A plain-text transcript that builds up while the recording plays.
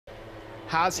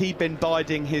Has he been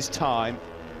biding his time,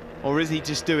 or is he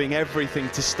just doing everything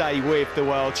to stay with the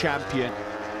world champion?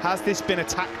 Has this been a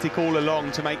tactic all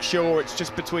along to make sure it's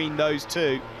just between those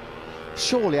two?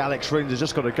 Surely Alex Rins has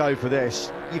just got to go for this.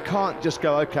 You can't just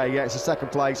go, okay, yeah, it's a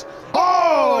second place.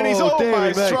 Oh, and he's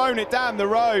almost me. thrown it down the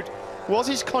road. Was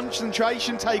his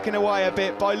concentration taken away a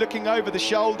bit by looking over the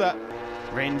shoulder?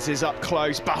 Rins is up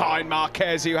close behind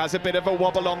Marquez, who has a bit of a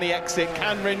wobble on the exit.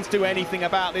 Can Rins do anything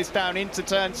about this down into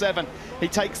turn 7? He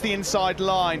takes the inside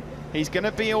line. He's going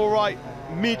to be all right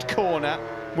mid-corner.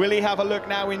 Will he have a look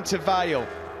now into Vale?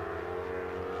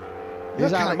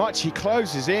 Look how much he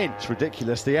closes in. It's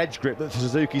ridiculous, the edge grip that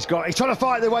Suzuki's got. He's trying to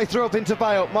fight their way through up into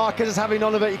Vale. Marquez is having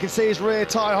none of it. You can see his rear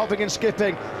tyre hopping and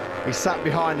skipping. He's sat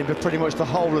behind him for pretty much the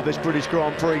whole of this British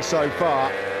Grand Prix so far.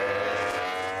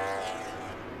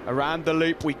 Around the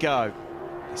loop we go.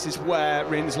 This is where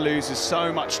Rins loses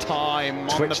so much time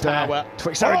on the power.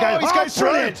 Twitch there again. He's going through.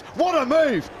 Brilliant! What a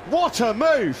move! What a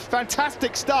move!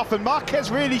 Fantastic stuff, and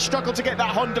Marquez really struggled to get that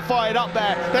Honda fired up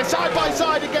there. They're side by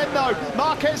side again though.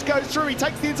 Marquez goes through, he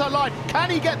takes the inside line.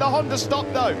 Can he get the Honda stop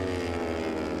though?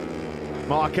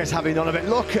 Marquez having none of it.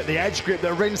 Look at the edge grip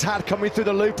that Rins had coming through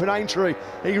the loop in Aintree.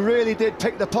 He really did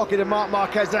pick the pocket of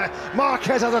Marquez there.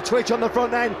 Marquez has a twitch on the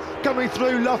front end coming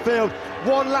through Luffield.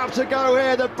 1 lap to go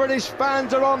here. The British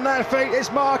fans are on their feet.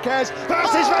 It's Marquez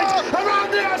versus Rins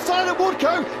around the outside of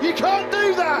Woodcote. You can't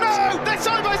do that. No, they're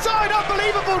side by side.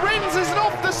 Unbelievable. Rins is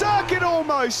off the circuit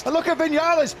almost. And look at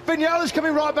Vinales. Vinales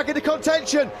coming right back into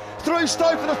contention. Through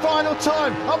Stowe for the final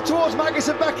time. Up towards Magnus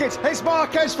and Beckett. It's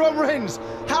Marquez from Rins.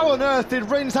 How on earth did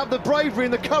Rins have the bravery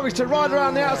and the courage to ride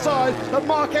around the outside of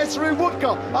Marquez through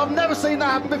Woodcote? I've never seen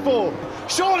that happen before.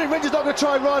 Surely Rins is not going to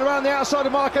try and ride around the outside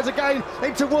of Marquez again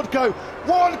into Woodcote.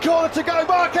 1 corner to go,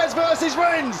 Marquez versus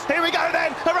Rins. Here we go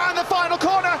then, around the final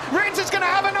corner. Rins is going to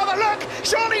have another look.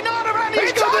 Surely not around.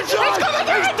 He's got the drive. He's got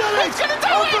the He's done it. He's going to do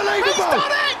it. Unbelievable. He's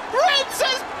done it. Rins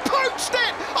has poached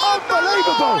it.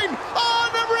 Unbelievable. On the line.